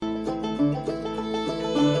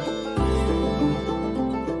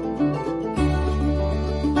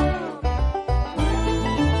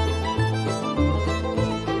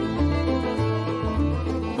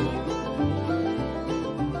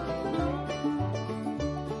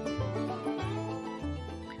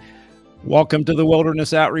Welcome to the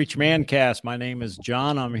Wilderness Outreach Mancast. My name is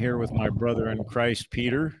John. I'm here with my brother in Christ,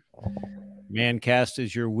 Peter. Mancast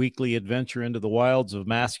is your weekly adventure into the wilds of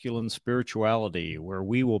masculine spirituality, where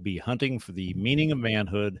we will be hunting for the meaning of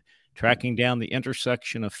manhood, tracking down the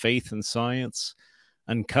intersection of faith and science,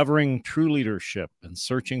 uncovering true leadership, and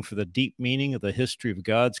searching for the deep meaning of the history of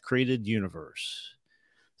God's created universe.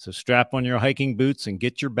 So strap on your hiking boots and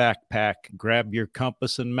get your backpack, grab your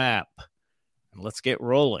compass and map, and let's get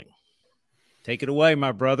rolling. Take it away,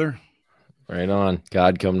 my brother. Right on.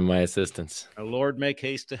 God, come to my assistance. O Lord, make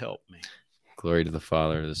haste to help me. Glory to the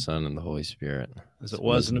Father, the Son, and the Holy Spirit. As it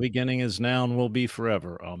was in the beginning, is now, and will be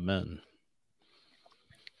forever. Amen.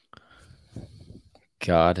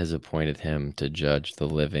 God has appointed him to judge the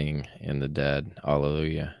living and the dead.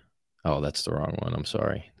 Alleluia. Oh, that's the wrong one. I'm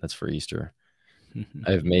sorry. That's for Easter.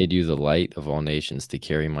 I have made you the light of all nations to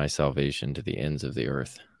carry my salvation to the ends of the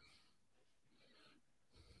earth.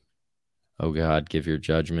 O God, give your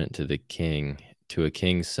judgment to the king, to a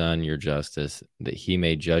king's son your justice, that he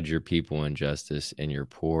may judge your people in justice and your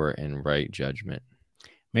poor in right judgment.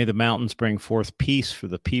 May the mountains bring forth peace for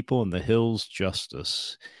the people and the hills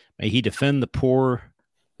justice. May he defend the poor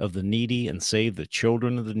of the needy and save the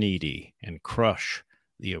children of the needy and crush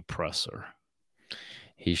the oppressor.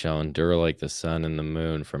 He shall endure like the sun and the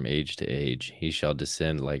moon from age to age. He shall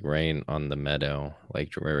descend like rain on the meadow,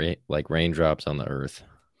 like raindrops on the earth.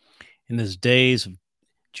 In his days,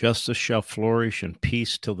 justice shall flourish and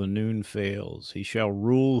peace till the noon fails. He shall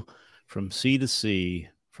rule from sea to sea,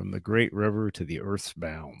 from the great river to the earth's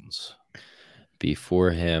bounds.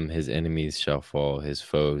 Before him his enemies shall fall, his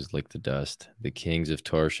foes lick the dust. The kings of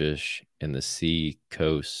Tarshish and the sea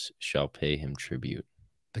coasts shall pay him tribute.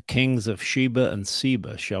 The kings of Sheba and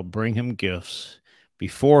Seba shall bring him gifts.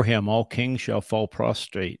 Before him all kings shall fall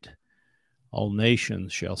prostrate. All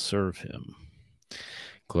nations shall serve him.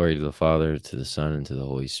 Glory to the Father, to the Son, and to the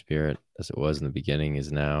Holy Spirit, as it was in the beginning,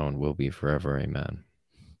 is now, and will be forever. Amen.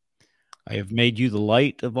 I have made you the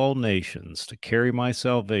light of all nations to carry my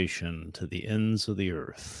salvation to the ends of the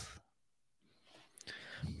earth.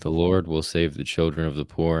 The Lord will save the children of the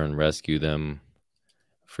poor and rescue them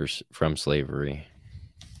from slavery.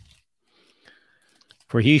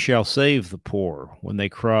 For he shall save the poor when they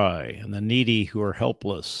cry, and the needy who are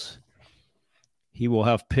helpless. He will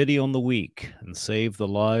have pity on the weak and save the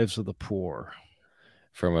lives of the poor.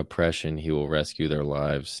 From oppression he will rescue their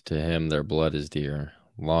lives. To him their blood is dear.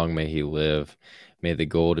 Long may he live. May the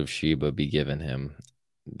gold of Sheba be given him.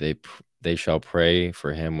 They shall pray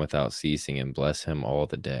for him without ceasing and bless him all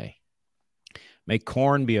the day. May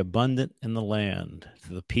corn be abundant in the land,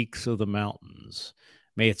 to the peaks of the mountains.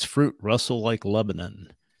 May its fruit rustle like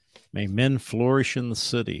Lebanon. May men flourish in the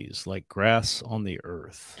cities like grass on the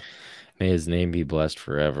earth. May his name be blessed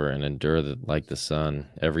forever and endure like the sun.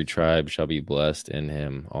 Every tribe shall be blessed in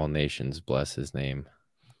him. All nations bless his name.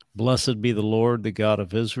 Blessed be the Lord, the God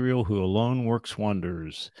of Israel, who alone works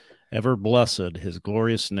wonders. Ever blessed his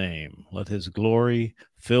glorious name. Let his glory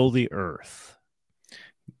fill the earth.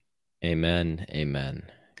 Amen. Amen.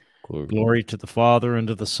 Glory to the Father, and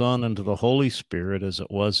to the Son, and to the Holy Spirit, as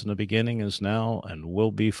it was in the beginning, is now, and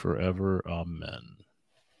will be forever. Amen.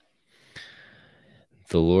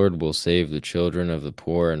 The Lord will save the children of the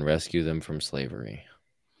poor and rescue them from slavery.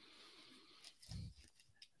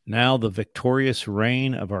 Now the victorious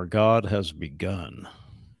reign of our God has begun.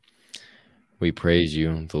 We praise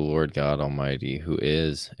you, the Lord God Almighty, who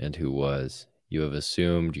is and who was. You have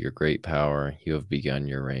assumed your great power. You have begun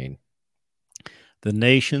your reign. The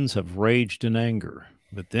nations have raged in anger,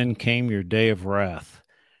 but then came your day of wrath,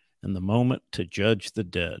 and the moment to judge the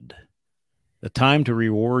dead. The time to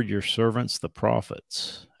reward your servants, the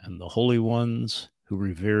prophets, and the holy ones who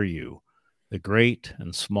revere you, the great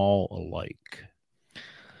and small alike.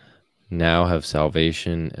 Now have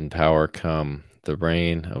salvation and power come, the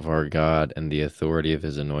reign of our God and the authority of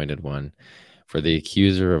his anointed one. For the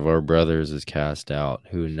accuser of our brothers is cast out,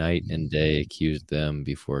 who night and day accused them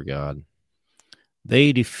before God.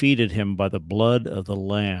 They defeated him by the blood of the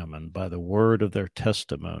Lamb and by the word of their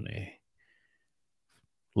testimony.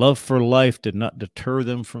 Love for life did not deter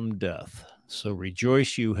them from death. So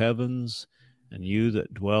rejoice, you heavens, and you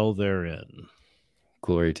that dwell therein.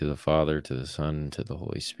 Glory to the Father, to the Son, and to the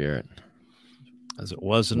Holy Spirit. As it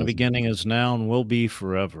was in the beginning, is now, and will be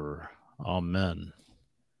forever. Amen.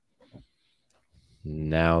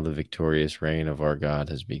 Now the victorious reign of our God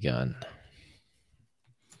has begun.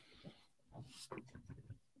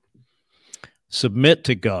 Submit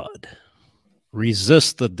to God.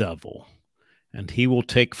 Resist the devil, and he will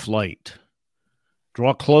take flight.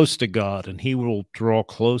 Draw close to God, and he will draw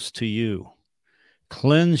close to you.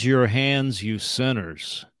 Cleanse your hands, you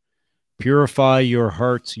sinners. Purify your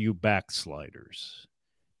hearts, you backsliders.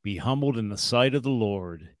 Be humbled in the sight of the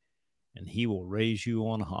Lord, and he will raise you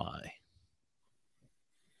on high.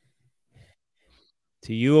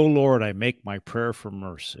 To you, O Lord, I make my prayer for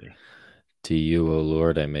mercy. To you, O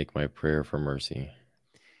Lord, I make my prayer for mercy.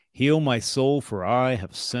 Heal my soul, for I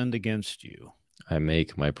have sinned against you. I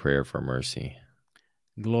make my prayer for mercy.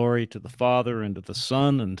 Glory to the Father, and to the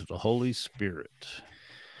Son, and to the Holy Spirit.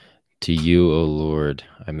 To you, O Lord,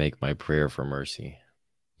 I make my prayer for mercy.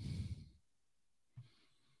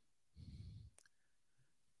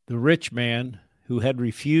 The rich man who had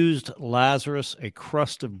refused Lazarus a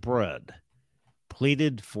crust of bread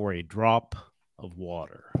pleaded for a drop of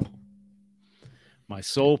water. My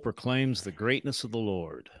soul proclaims the greatness of the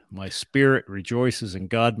Lord. My spirit rejoices in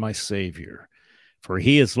God my Savior, for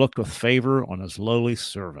he has looked with favor on his lowly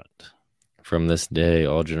servant. From this day,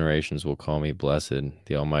 all generations will call me blessed.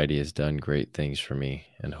 The Almighty has done great things for me,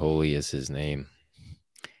 and holy is his name.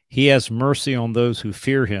 He has mercy on those who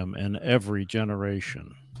fear him in every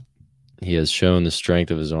generation. He has shown the strength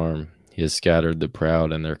of his arm. He has scattered the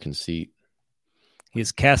proud in their conceit. He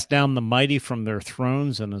has cast down the mighty from their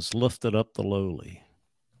thrones and has lifted up the lowly.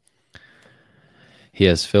 He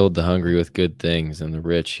has filled the hungry with good things, and the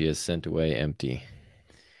rich he has sent away empty.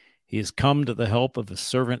 He has come to the help of his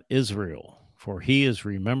servant Israel, for he has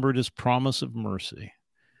remembered his promise of mercy,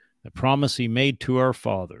 the promise he made to our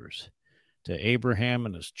fathers, to Abraham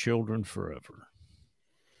and his children forever.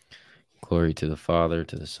 Glory to the Father,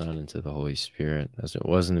 to the Son, and to the Holy Spirit, as it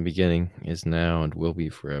was in the beginning, is now, and will be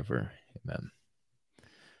forever. Amen.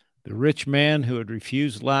 The rich man who had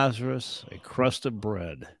refused Lazarus a crust of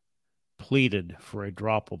bread pleaded for a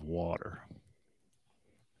drop of water.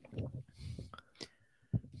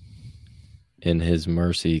 In his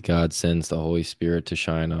mercy, God sends the Holy Spirit to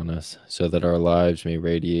shine on us, so that our lives may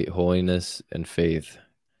radiate holiness and faith.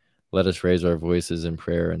 Let us raise our voices in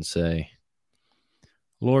prayer and say,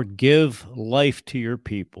 Lord, give life to your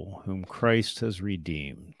people, whom Christ has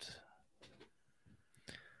redeemed.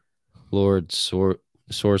 Lord,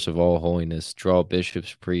 source of all holiness, draw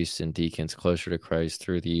bishops, priests, and deacons closer to Christ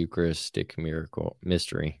through the Eucharistic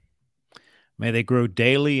mystery. May they grow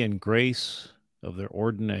daily in grace of their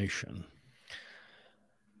ordination.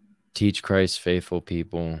 Teach Christ's faithful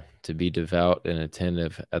people to be devout and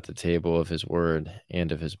attentive at the table of his word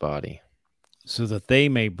and of his body, so that they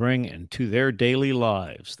may bring into their daily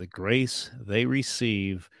lives the grace they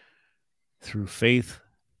receive through faith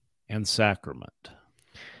and sacrament.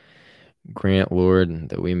 Grant, Lord,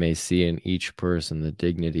 that we may see in each person the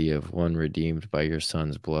dignity of one redeemed by your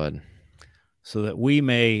Son's blood, so that we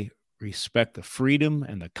may respect the freedom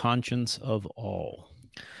and the conscience of all.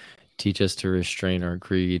 Teach us to restrain our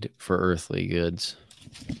greed for earthly goods,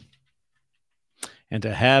 and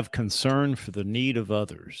to have concern for the need of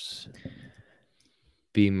others.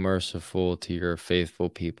 Be merciful to your faithful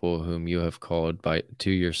people whom you have called to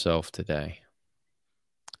yourself today.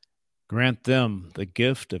 Grant them the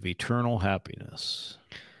gift of eternal happiness.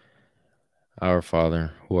 Our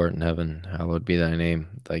Father, who art in heaven, hallowed be thy name.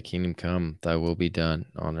 Thy kingdom come, thy will be done,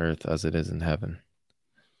 on earth as it is in heaven.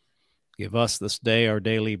 Give us this day our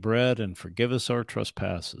daily bread, and forgive us our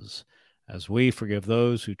trespasses, as we forgive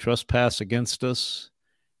those who trespass against us.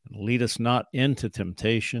 And lead us not into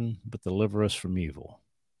temptation, but deliver us from evil.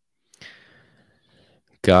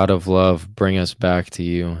 God of love, bring us back to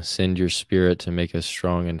you. Send your Spirit to make us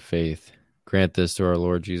strong in faith. Grant this to our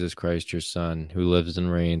Lord Jesus Christ, your Son, who lives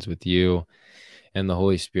and reigns with you and the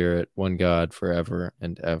Holy Spirit, one God, forever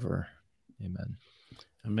and ever. Amen.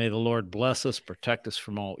 And may the Lord bless us, protect us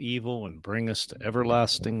from all evil, and bring us to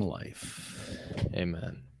everlasting life.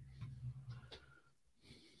 Amen.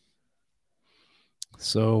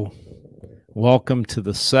 So, welcome to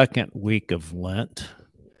the second week of Lent.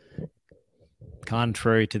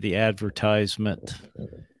 Contrary to the advertisement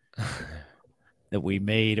that we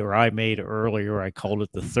made, or I made earlier, I called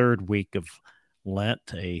it the third week of Lent,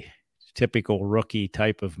 a typical rookie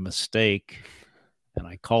type of mistake. And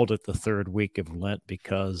I called it the third week of Lent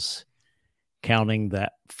because counting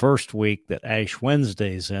that first week that Ash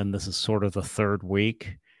Wednesday's in, this is sort of the third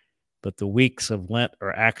week. But the weeks of Lent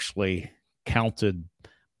are actually counted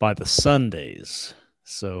by the Sundays.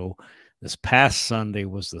 So this past Sunday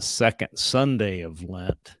was the second Sunday of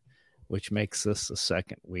Lent, which makes this the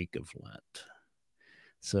second week of Lent.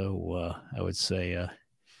 So I would say a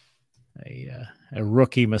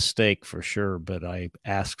rookie mistake for sure, but I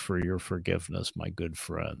ask for your forgiveness, my good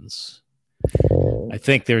friends. I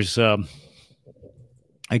think there's,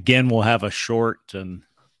 again, we'll have a short and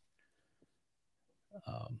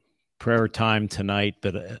prayer time tonight,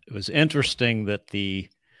 but it was interesting that the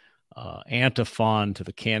antiphon to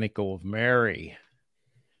the Canticle of Mary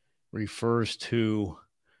refers to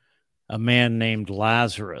a man named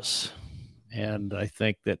Lazarus. And I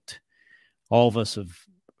think that all of us have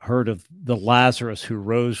heard of the Lazarus who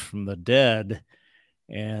rose from the dead.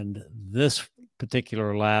 And this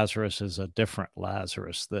particular Lazarus is a different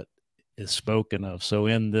Lazarus that is spoken of. So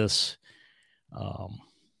in this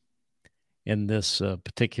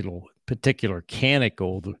particular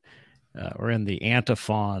canticle, or in the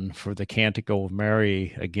antiphon for the Canticle of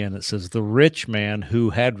Mary, again, it says, the rich man who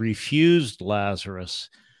had refused Lazarus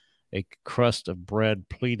a crust of bread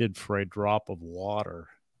pleaded for a drop of water.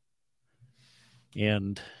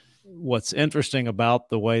 And what's interesting about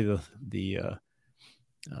the way the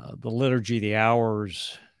liturgy, the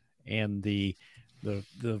hours, and the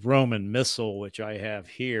Roman Missal, which I have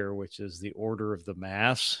here, which is the order of the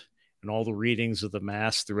Mass and all the readings of the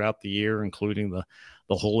Mass throughout the year, including the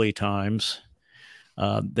holy times,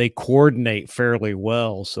 they coordinate fairly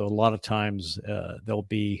well. So a lot of times there'll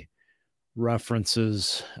be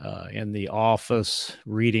references in the office,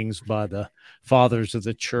 readings by the fathers of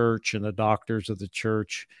the church and the doctors of the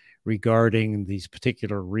church regarding these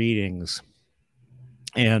particular readings.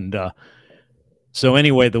 And so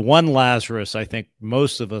anyway, the one Lazarus I think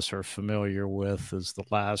most of us are familiar with is the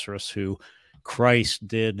Lazarus who Christ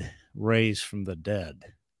did raise from the dead.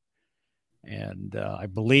 And I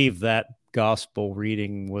believe that gospel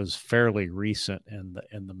reading was fairly recent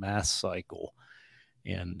in the Mass cycle.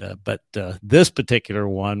 And but this particular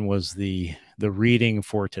one was the reading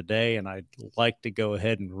for today, and I'd like to go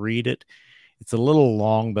ahead and read it. It's a little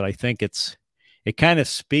long, but I think it kind of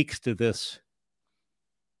speaks to this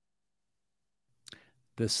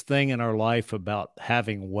thing in our life about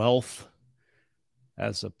having wealth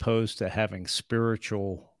as opposed to having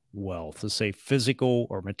spiritual wealth. To say physical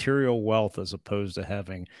or material wealth as opposed to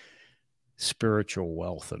having spiritual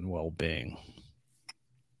wealth and well-being.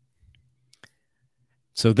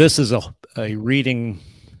 So this is a reading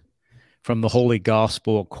from the Holy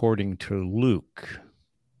Gospel according to Luke.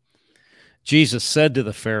 Jesus said to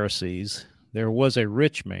the Pharisees, there was a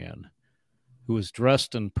rich man who was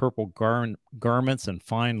dressed in purple garments and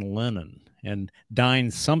fine linen, and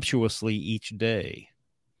dined sumptuously each day.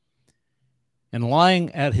 And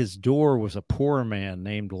lying at his door was a poor man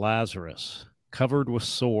named Lazarus, covered with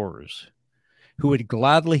sores, who would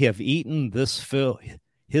gladly have eaten his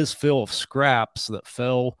fill of scraps that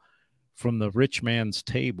fell from the rich man's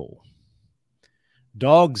table.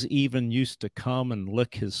 Dogs even used to come and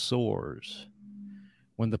lick his sores.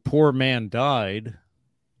 When the poor man died,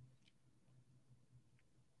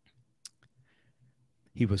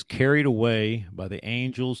 he was carried away by the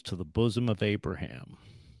angels to the bosom of Abraham.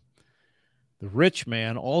 The rich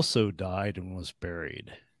man also died and was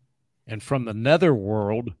buried. And from the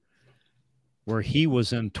netherworld, where he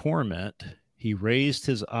was in torment, he raised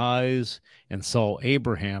his eyes and saw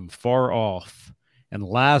Abraham far off and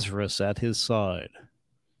Lazarus at his side.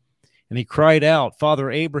 And he cried out,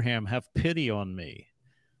 Father Abraham, have pity on me.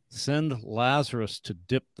 Send Lazarus to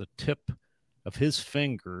dip the tip of his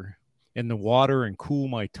finger in the water and cool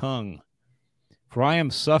my tongue, for I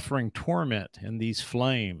am suffering torment in these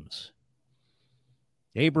flames.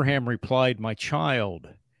 Abraham replied, my child,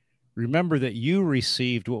 remember that you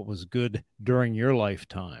received what was good during your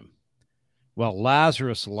lifetime, while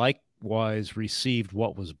Lazarus likewise received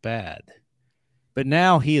what was bad. But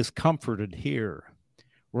now he is comforted here,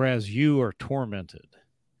 whereas you are tormented.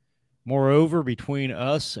 Moreover, between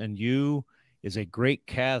us and you is a great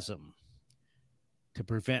chasm, to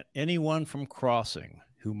prevent anyone from crossing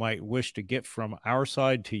who might wish to get from our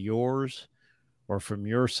side to yours or from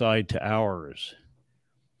your side to ours.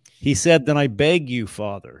 He said, then I beg you,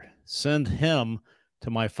 Father, send him to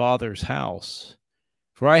my father's house,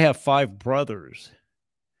 for I have 5 brothers,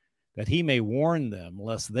 that he may warn them,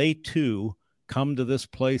 lest they too come to this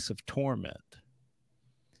place of torment.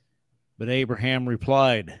 But Abraham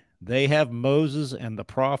replied, they have Moses and the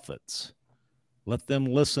prophets. Let them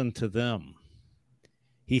listen to them.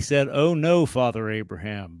 He said, oh no, Father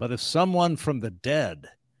Abraham, but if someone from the dead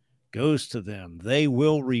goes to them, they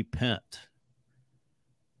will repent.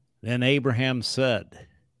 Then Abraham said,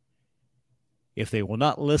 if they will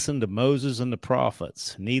not listen to Moses and the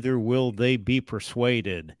prophets, neither will they be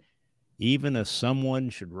persuaded, even if someone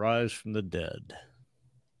should rise from the dead.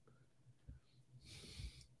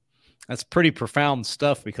 That's pretty profound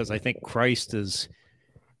stuff, because I think Christ is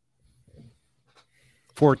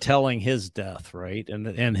foretelling his death, right?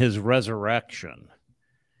 And his resurrection.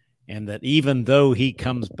 And that even though he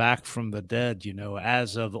comes back from the dead,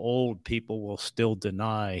 as of old, people will still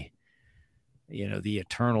deny the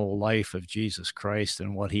eternal life of Jesus Christ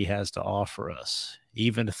and what he has to offer us.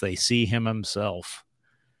 Even if they see him himself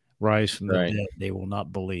rise from the dead, they will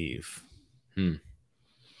not believe. Yeah,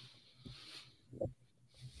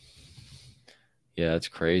 that's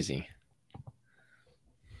crazy.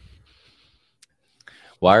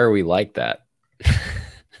 Why are we like that?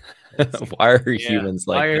 Why are humans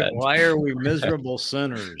like that? Why are we miserable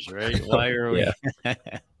sinners, right? Why are we?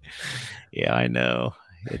 Yeah, I know.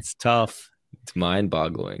 It's tough. It's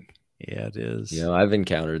mind-boggling. Yeah, it is. I've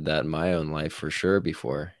encountered that in my own life for sure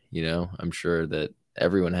before. I'm sure that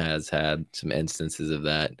everyone has had some instances of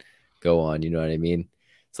that go on. You know what I mean?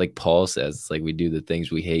 It's like Paul says, it's like we do the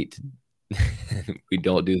things we hate. We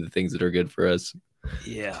don't do the things that are good for us.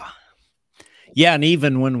 Yeah. Yeah, and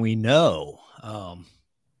even when we know,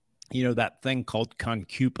 that thing called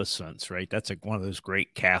concupiscence, right? That's one of those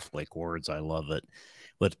great Catholic words. I love it.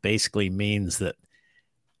 What basically means that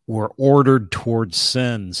we're ordered towards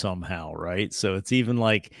sin somehow, right? So it's even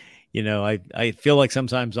like, I feel like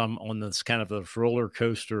sometimes I'm on this kind of the roller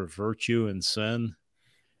coaster of virtue and sin.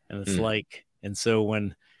 And it's like, and so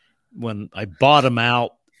when I bottom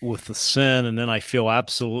out with the sin and then I feel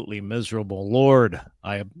absolutely miserable, Lord,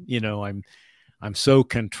 I'm so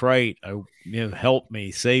contrite. Help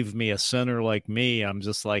me, save me, a sinner like me. I'm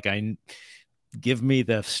just like, give me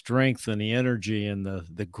the strength and the energy and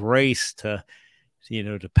the grace to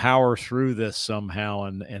power through this somehow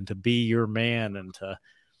and to be your man and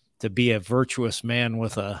to be a virtuous man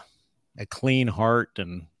with a clean heart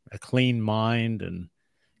and a clean mind and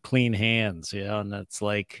clean hands. Yeah. And it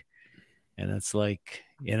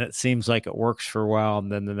seems like it works for a while.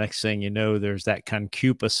 And then the next thing you know, there's that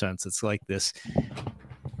concupiscence. It's like this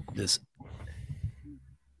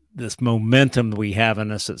momentum we have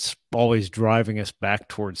in us. It's always driving us back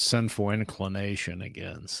towards sinful inclination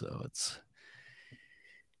again. So it's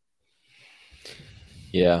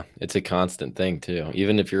a constant thing too.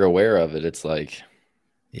 Even if you're aware of it, it's like,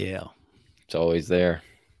 yeah, it's always there.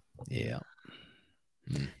 Yeah.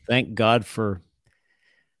 Thank God for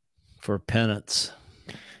penance.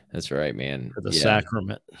 That's right, man. For the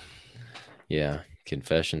sacrament. Yeah.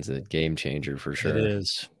 Confession's a game changer for sure.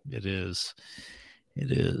 It is.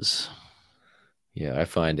 Yeah. I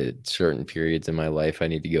find at certain periods in my life, I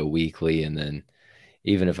need to go weekly. And then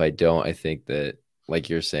even if I don't, I think that, like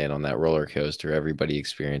you're saying, on that roller coaster, everybody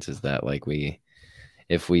experiences that. Like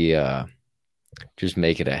if we just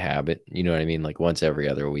make it a habit, you know what I mean? Like once every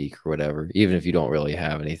other week or whatever, even if you don't really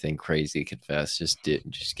have anything crazy to confess, just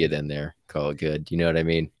get in there, call it good. You know what I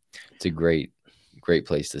mean? It's a great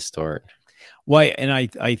place to start. Well, and I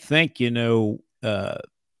think, and I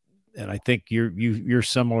think you're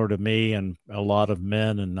similar to me and a lot of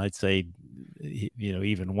men, and I'd say,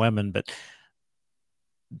 even women, but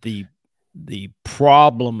the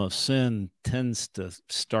problem of sin tends to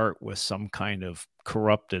start with some kind of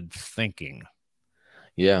corrupted thinking.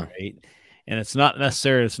 Yeah. Right. And it's not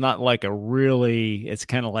necessarily, it's not like it's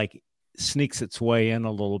kind of like sneaks its way in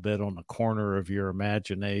a little bit on the corner of your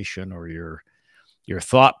imagination or your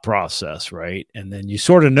thought process. Right. And then you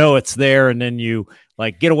sort of know it's there. And then you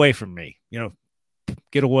like, get away from me,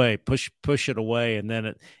 get away, push it away. And then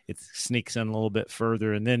it sneaks in a little bit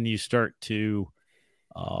further. And then you start to,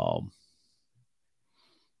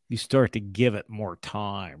 give it more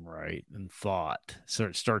time, right, and thought. So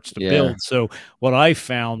it starts to build. So what I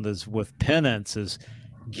found is with penance is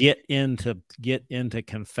get into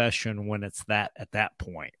confession when it's at that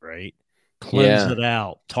point, right? Cleanse it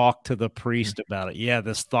out. Talk to the priest about it. Yeah,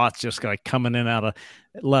 this thought's just like coming in out of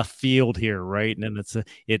left field here, right? And then it's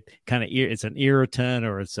an irritant,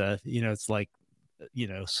 or it's it's like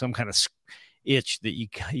some kind of itch that you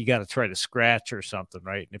got to try to scratch or something,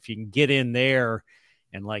 right? And if you can get in there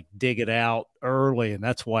and like dig it out early. And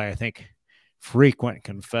that's why I think frequent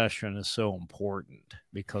confession is so important,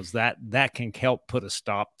 because that can help put a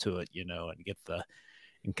stop to it, and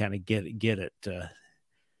kind of get it,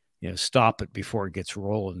 stop it before it gets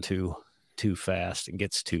rolling too fast and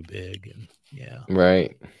gets too big. And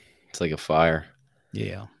right. It's like a fire.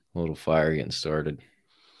 Yeah. A little fire getting started.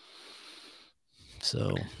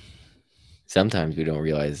 So sometimes we don't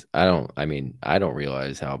realize, I don't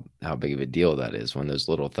realize how big of a deal that is when those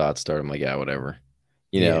little thoughts start. I'm like, yeah, whatever,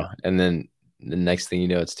 know, and then the next thing you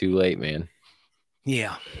know, it's too late, man.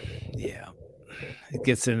 Yeah. It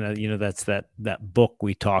gets in that's that book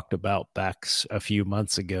we talked about back a few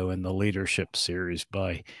months ago in the leadership series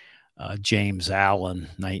by James Allen,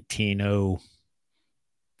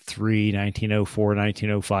 1903, 1904,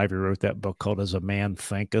 1905. He wrote that book called As a Man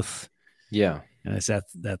Thinketh. Yeah. And it's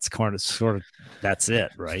that's kind of sort of, that's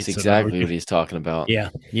it, right? It's exactly what he's talking about. Yeah.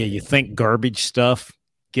 You think garbage stuff,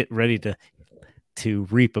 get ready to to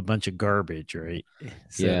reap a bunch of garbage, right?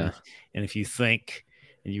 So, Yeah. and if you think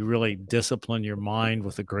and you really discipline your mind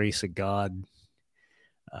with the grace of God,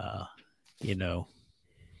 you know,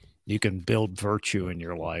 you can build virtue in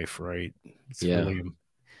your life, right? It's really,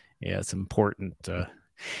 it's important.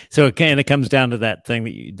 So it kind of comes down to that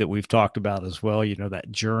thing that we've talked about as well. You know,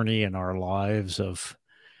 that journey in our lives of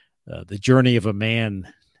the journey of a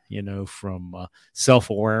man. You know, from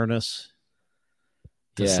self-awareness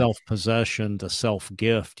to self-possession to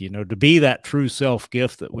self-gift. You know, to be that true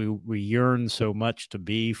self-gift that we yearn so much to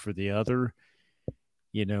be for the other.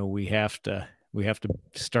 You know, we have to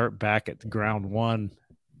start back at the ground one.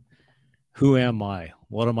 Who am I?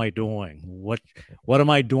 What am I doing? What am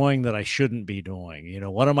I doing that I shouldn't be doing? You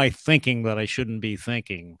know, what am I thinking that I shouldn't be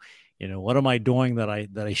thinking? You know, what am I doing that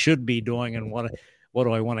I should be doing, and what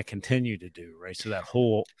do I want to continue to do? Right. So that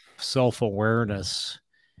whole self-awareness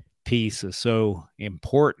piece is so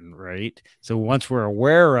important, right? So once we're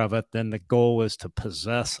aware of it, then the goal is to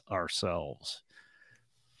possess ourselves.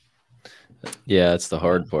 Yeah, that's the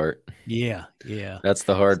hard part. Yeah. That's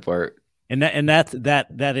the hard part. And that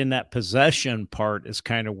in that possession part is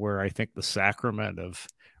kind of where I think the sacrament of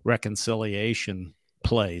reconciliation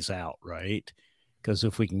plays out, right? Because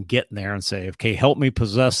if we can get in there and say, okay, help me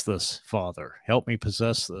possess this, Father, help me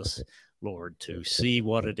possess this, Lord, to see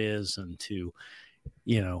what it is and to,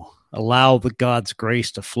 you know, allow the God's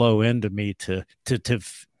grace to flow into me to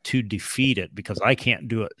defeat it, because I can't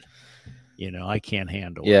do it. You know, I can't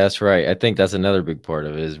handle it. Yeah, that's right. I think that's another big part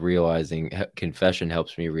of it, is realizing confession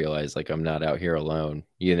helps me realize, like, I'm not out here alone.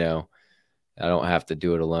 You know, I don't have to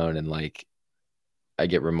do it alone. And like, I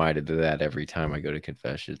get reminded of that every time I go to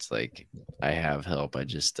confession. It's like, I have help. I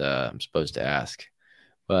just, I'm supposed to ask,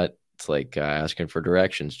 but it's like asking for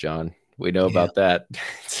directions, John. We know about that.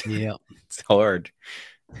 It's hard.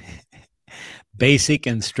 Basic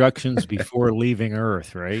instructions before leaving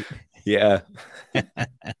Earth, right? Yeah.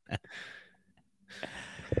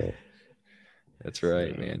 That's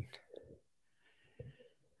right, man.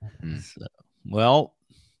 So, well,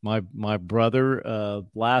 my brother,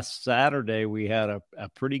 last Saturday we had a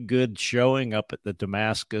pretty good showing up at the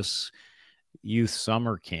Damascus Youth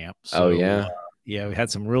Summer Camp. So, we had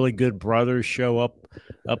some really good brothers show up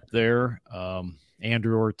there.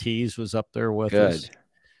 Andrew Ortiz was up there with us.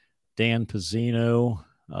 Dan Pizzino,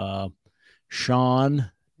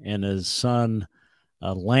 Sean, and his son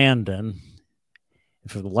Landon.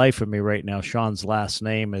 And for the life of me right now, Sean's last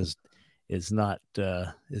name is not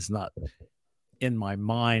in my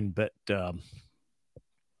mind, but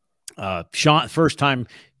Sean, first time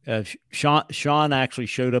Sean actually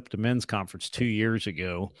showed up to men's conference 2 years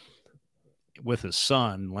ago with his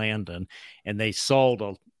son Landon, and they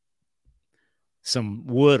sawed some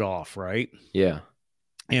wood off, right? Yeah.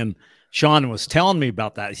 And Sean was telling me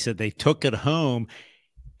about that. He said they took it home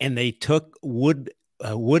and they took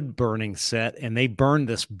a wood burning set, and they burned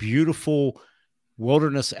this beautiful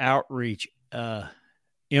Wilderness Outreach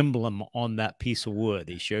emblem on that piece of wood.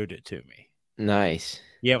 He showed it to me. Nice.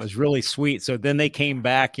 Yeah, it was really sweet. So then they came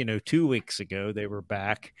back, 2 weeks ago, they were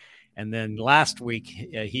back. And then last week,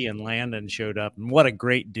 he and Landon showed up, and what a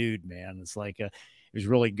great dude, man. It's like, it was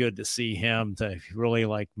really good to see him to really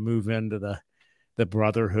like move into the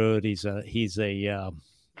brotherhood. He's a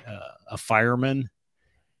fireman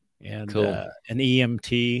and cool. An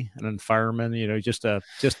EMT and a fireman, just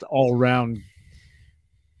all around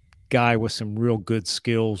guy with some real good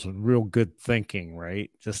skills and real good thinking, right?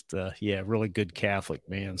 Just really good Catholic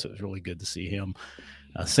man. So it was really good to see him.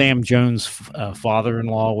 Sam Jones'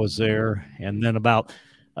 father-in-law was there, and then about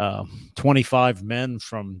 25 men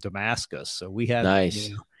from Damascus. So we had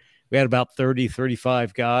we had about 30,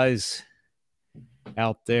 35 guys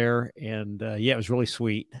out there, and it was really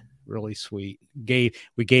sweet. Really sweet.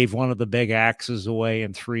 We gave one of the big axes away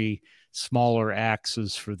and 3 smaller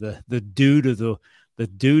axes for the dude of the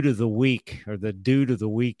week, or the dude of the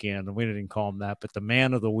weekend. We didn't call him that, but the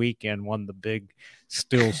man of the weekend won the big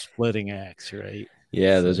steel splitting axe, right?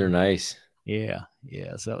 Yeah, so, those are nice. Yeah.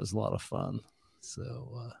 So that was a lot of fun.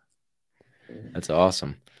 So that's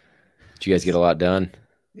awesome. Did you guys get a lot done?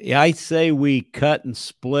 Yeah, I'd say we cut and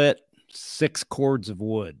split 6 cords of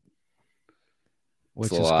wood,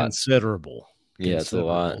 which is considerable. Yeah, it's a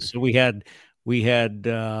lot. So we had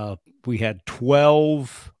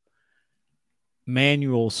 12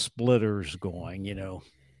 manual splitters going,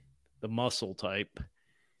 the muscle type.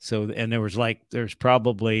 So, and there's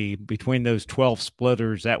probably between those 12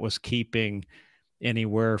 splitters that was keeping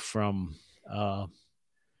anywhere from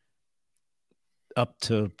up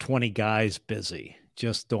to 20 guys busy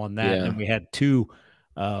just on that. Yeah. And we had 2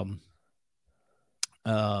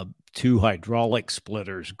 2 hydraulic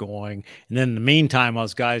splitters going. And then in the meantime,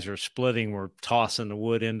 as guys are splitting, we're tossing the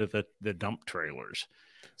wood into the dump trailers.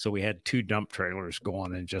 So we had 2 dump trailers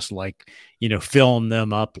going and just like, filling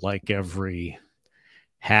them up like every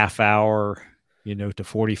half hour, to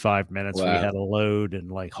 45 minutes. Wow. We had a load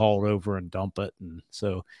and like haul it over and dump it. And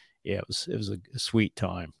so, yeah, it was a sweet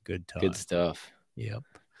time. Good time. Good stuff. Yep.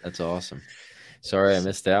 That's awesome. Sorry I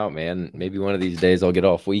missed out, man. Maybe one of these days I'll get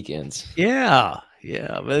off weekends. Yeah.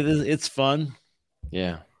 But it's fun.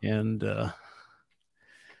 Yeah. And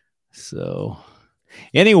so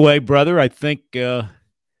anyway, brother, I think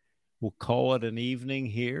we'll call it an evening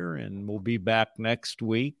here, and we'll be back next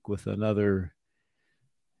week with another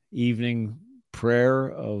evening prayer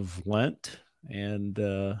of Lent and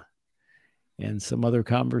some other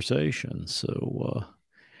conversations. So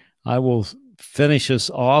I will finish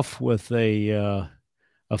us off with a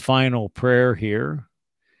final prayer here.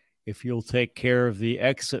 If you'll take care of the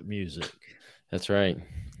exit music. That's right.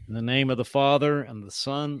 In the name of the Father, and the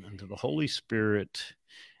Son, and to the Holy Spirit.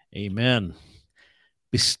 Amen.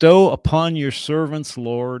 Bestow upon your servants,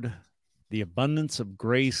 Lord, the abundance of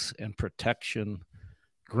grace and protection.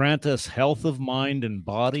 Grant us health of mind and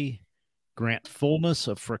body. Grant fullness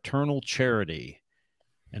of fraternal charity.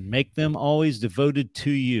 And make them always devoted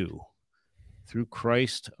to you. Through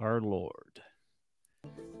Christ our Lord.